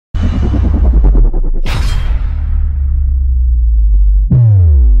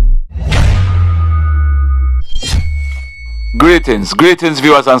Greetings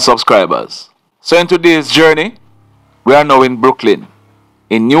viewers and subscribers. So in today's journey, we are now in Brooklyn,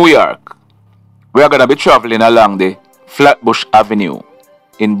 in New York. We are going to be traveling along the Flatbush Avenue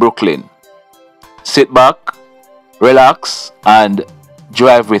in Brooklyn. Sit back, relax, and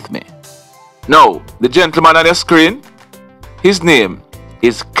drive with me. Now, the gentleman on the screen, his name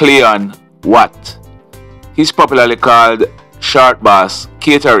is Cleon Watt. He's popularly called Short Boss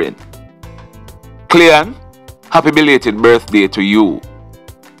Catering. Cleon, happy belated birthday to you.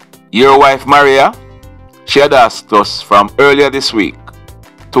 Your wife Maria, she had asked us from earlier this week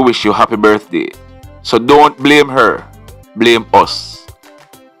to wish you happy birthday. So don't blame her, blame us.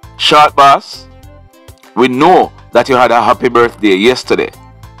 Short Boss, we know that you had a happy birthday yesterday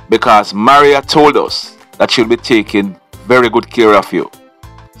because Maria told us that she'll be taking very good care of you.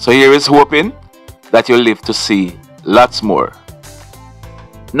 So here is hoping that you'll live to see lots more.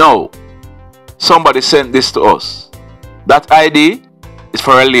 Now, somebody sent this to us. That ID is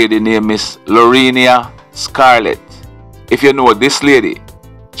for a lady named Miss Lorenia Scarlett. If you know this lady,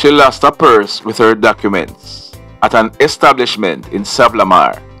 she lost a purse with her documents at an establishment in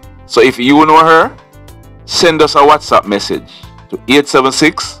Savlamar. So if you know her, send us a WhatsApp message to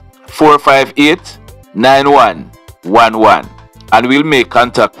 876-458-9111 and we'll make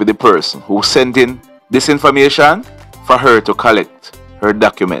contact with the person who sent in this information for her to collect her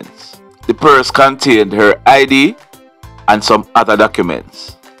documents. The purse contained her ID and some other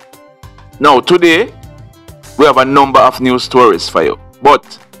documents. Now today, we have a number of news stories for you.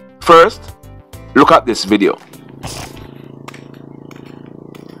 But first, look at this video.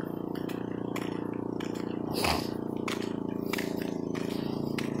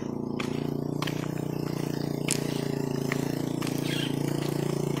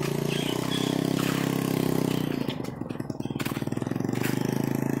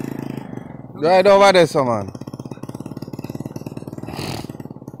 Right over there, so man.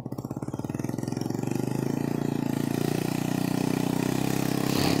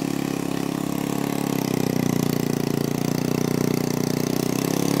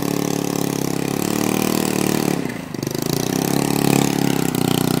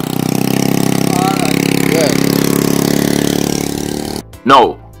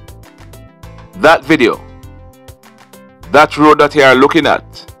 Now, that video, that road that you are looking at,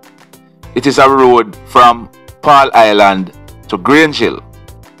 it is a road from Paul Island to Grange Hill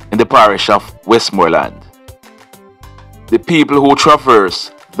in the parish of Westmoreland. The people who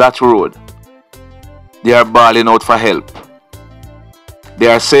traverse that road, they are bawling out for help. They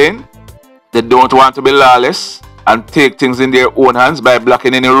are saying they don't want to be lawless and take things in their own hands by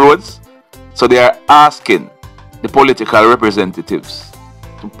blocking any roads. So they are asking the political representatives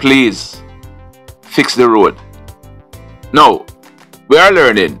to please fix the road. Now, we are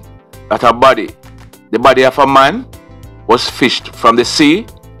learning that a body, the body of a man, was fished from the sea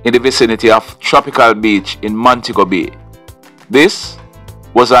in the vicinity of Tropical Beach in Montego Bay. This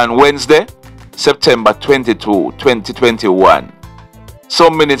was on Wednesday, September 22, 2021,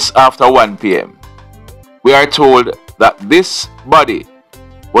 some minutes after 1 p.m. We are told that this body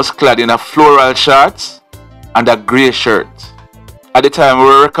was clad in a floral shorts and a grey shirt. At the time we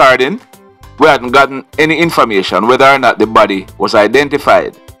were recording, we hadn't gotten any information whether or not the body was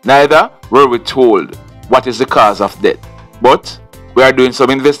identified. Neither were we told what is the cause of death. But we are doing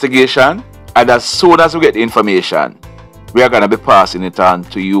some investigation, and as soon as we get the information, we are going to be passing it on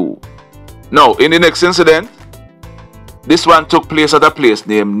to you. Now, in the next incident, this one took place at a place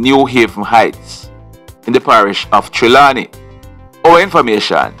named New Haven Heights in the parish of Trelawney. Our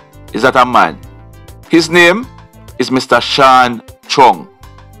information is that a man, his name is Mr. Sean Cung.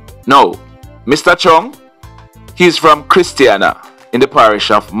 Now, Mr. Chung, he is from Christiana in the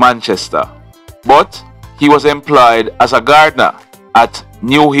parish of Manchester, but he was employed as a gardener at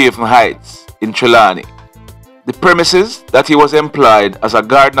New Haven Heights in Trelawney. The premises that he was employed as a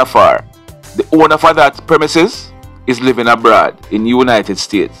gardener for, the owner for that premises is living abroad in the United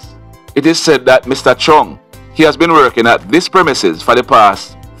States. It is said that Mr. Chung, he has been working at this premises for the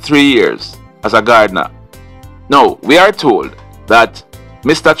past 3 years as a gardener. Now, we are told that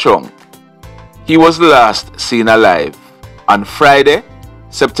Mr. Chung, he was last seen alive on Friday,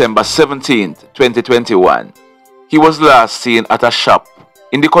 September 17th, 2021. He was last seen at a shop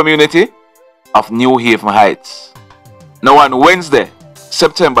in the community of New Haven Heights. Now on Wednesday,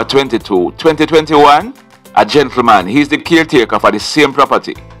 September 22, 2021, a gentleman, he's the caretaker for the same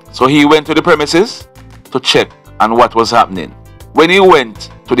property. So he went to the premises to check on what was happening. When he went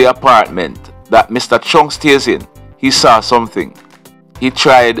to the apartment that Mr. Chung stays in, he saw something. He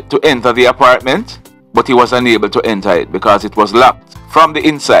tried to enter the apartment, but he was unable to enter it because it was locked from the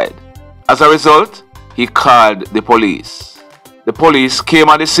inside. As a result, he called the police. The police came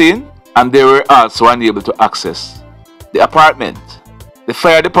on the scene and they were also unable to access the apartment. The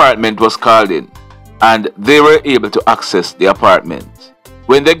fire department was called in and they were able to access the apartment.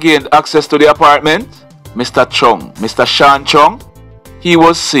 When they gained access to the apartment, Mr. Sean Cung, he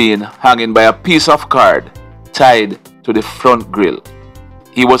was seen hanging by a piece of cord tied to the front grille.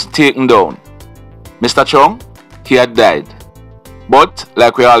 He was taken down. Mr. Cung, he had died. But,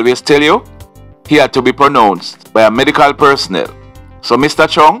 like we always tell you, he had to be pronounced by a medical personnel. So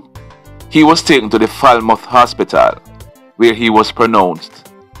Mr. Cung, he was taken to the Falmouth Hospital, where he was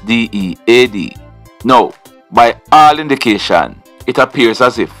pronounced DEAD. Now, by all indication, it appears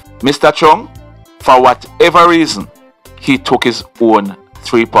as if Mr. Cung, for whatever reason, he took his own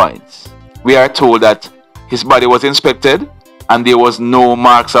 3 points. We are told that his body was inspected and there was no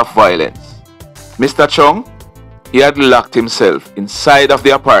marks of violence. Mr. Cung, he had locked himself inside of the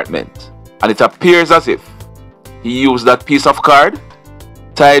apartment, and it appears as if he used that piece of cord,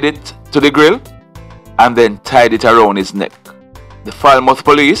 tied it to the grill, and then tied it around his neck. The Falmouth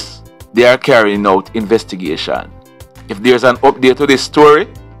police, they are carrying out investigation. If there's an update to this story,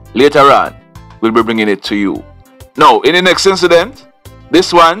 later on, we'll be bringing it to you. Now, in the next incident,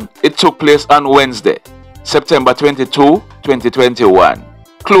 this one, it took place on Wednesday, September 22, 2021,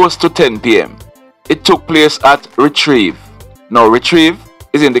 close to 10 p.m. It took place at Retrieve. Now, Retrieve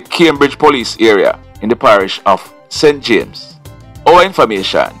is in the Cambridge police area in the parish of St. James. Our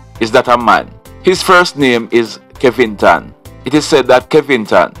information is that a man, his first name is Kevington. It is said that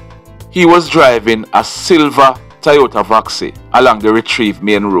Kevington, he was driving a silver Toyota Voxy along the Retrieve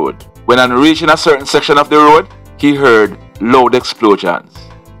main road. When on reaching a certain section of the road, he heard loud explosions.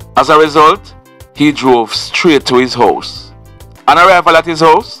 As a result, he drove straight to his house. On arrival at his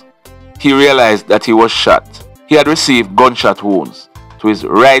house, he realized that he was shot. He had received gunshot wounds to his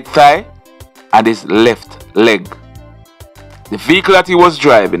right thigh and his left leg. The vehicle that he was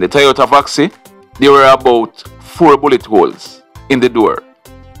driving, the Toyota Voxy, there were about 4 bullet holes in the door.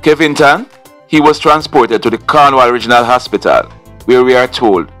 Kevington, he was transported to the Cornwall Regional Hospital, where we are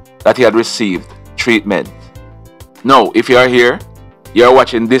told that he had received treatment. Now, if you are here, you are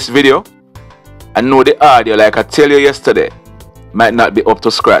watching this video, and know the audio, like I tell you yesterday, might not be up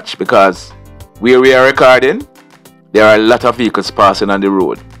to scratch, because where we are recording, there are a lot of vehicles passing on the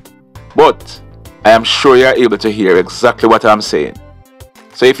road. But I am sure you are able to hear exactly what I'm saying.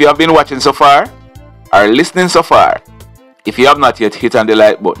 So if you have been watching so far, or listening so far, if you have not yet hit on the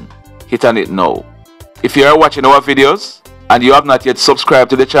like button, hit on it now. If you are watching our videos and you have not yet subscribed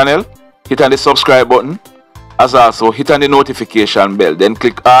to the channel, hit on the subscribe button, as also hit on the notification bell, then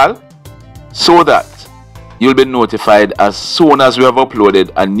click all, so that you'll be notified as soon as we have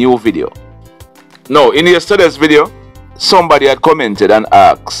uploaded a new video. Now, in yesterday's video, somebody had commented and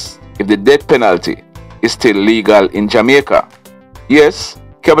asked if the death penalty is still legal in Jamaica. Yes,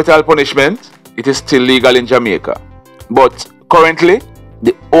 capital punishment, it is still legal in Jamaica. But currently,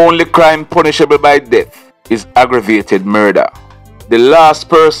 the only crime punishable by death is aggravated murder. The last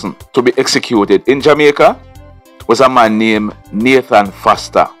person to be executed in Jamaica was a man named Nathan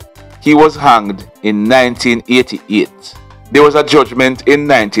Foster. He was hanged in 1988. There was a judgment in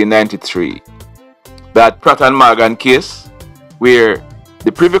 1993, that Pratt and Morgan case, where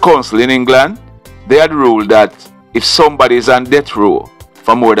the Privy Council in England, they had ruled that if somebody is on death row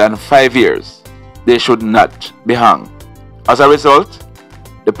for more than 5 years, they should not be hanged. As a result,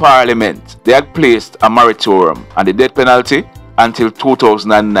 the Parliament, they had placed a moratorium on the death penalty until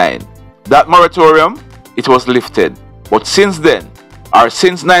 2009. That moratorium, it was lifted, but since then, or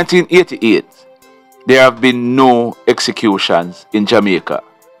since 1988, there have been no executions in Jamaica.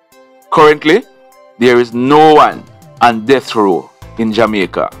 Currently, there is no one on death row in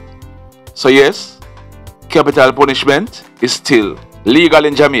Jamaica. So yes, capital punishment is still legal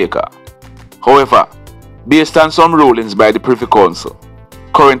in Jamaica. However, based on some rulings by the Privy Council,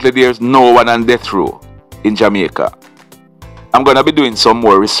 currently there is no one on death row in Jamaica. I'm going to be doing some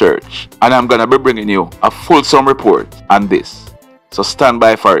more research, and I'm going to be bringing you a fulsome report on this. So stand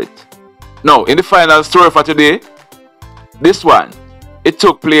by for it. Now, in the final story for today, this one, it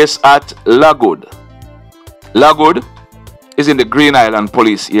took place at Lagwood. Lagwood is in the Green Island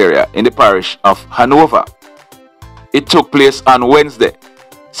police area in the parish of Hanover. It took place on Wednesday,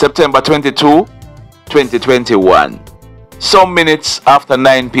 September 22, 2021, some minutes after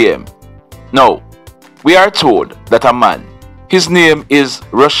 9 p.m. Now, we are told that a man, his name is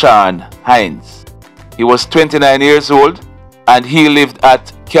Rushaun Hinds. He was 29 years old and he lived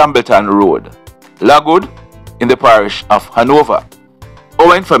at Campbellton Road, Lagwood, in the parish of Hanover.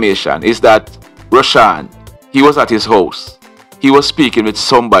 Our information is that Rushaun, he was at his house. He was speaking with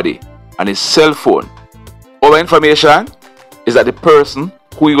somebody on his cell phone. Our information is that the person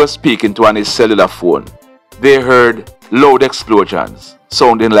who he was speaking to on his cellular phone, they heard loud explosions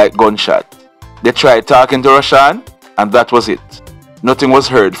sounding like gunshot. They tried talking to Rushaun, and that was it. Nothing was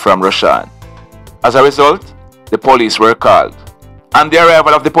heard from Rushaun. As a result, the police were called. On the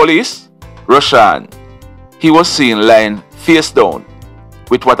arrival of the police, Rushaun, he was seen lying face down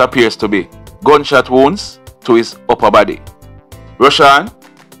with what appears to be gunshot wounds to his upper body. Rushaun,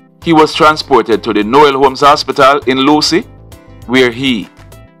 he was transported to the Noel Holmes Hospital in Lucy, where he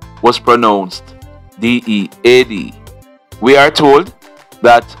was pronounced DEAD. We are told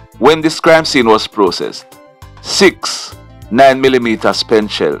that when this crime scene was processed, 6 9mm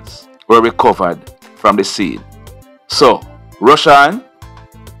spent shells were recovered from the scene. So, Rushaun,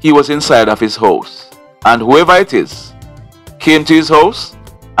 he was inside of his house, and whoever it is came to his house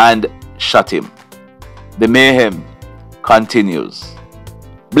and shot him. The mayhem continues.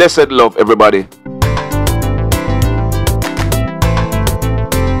 Blessed love, everybody.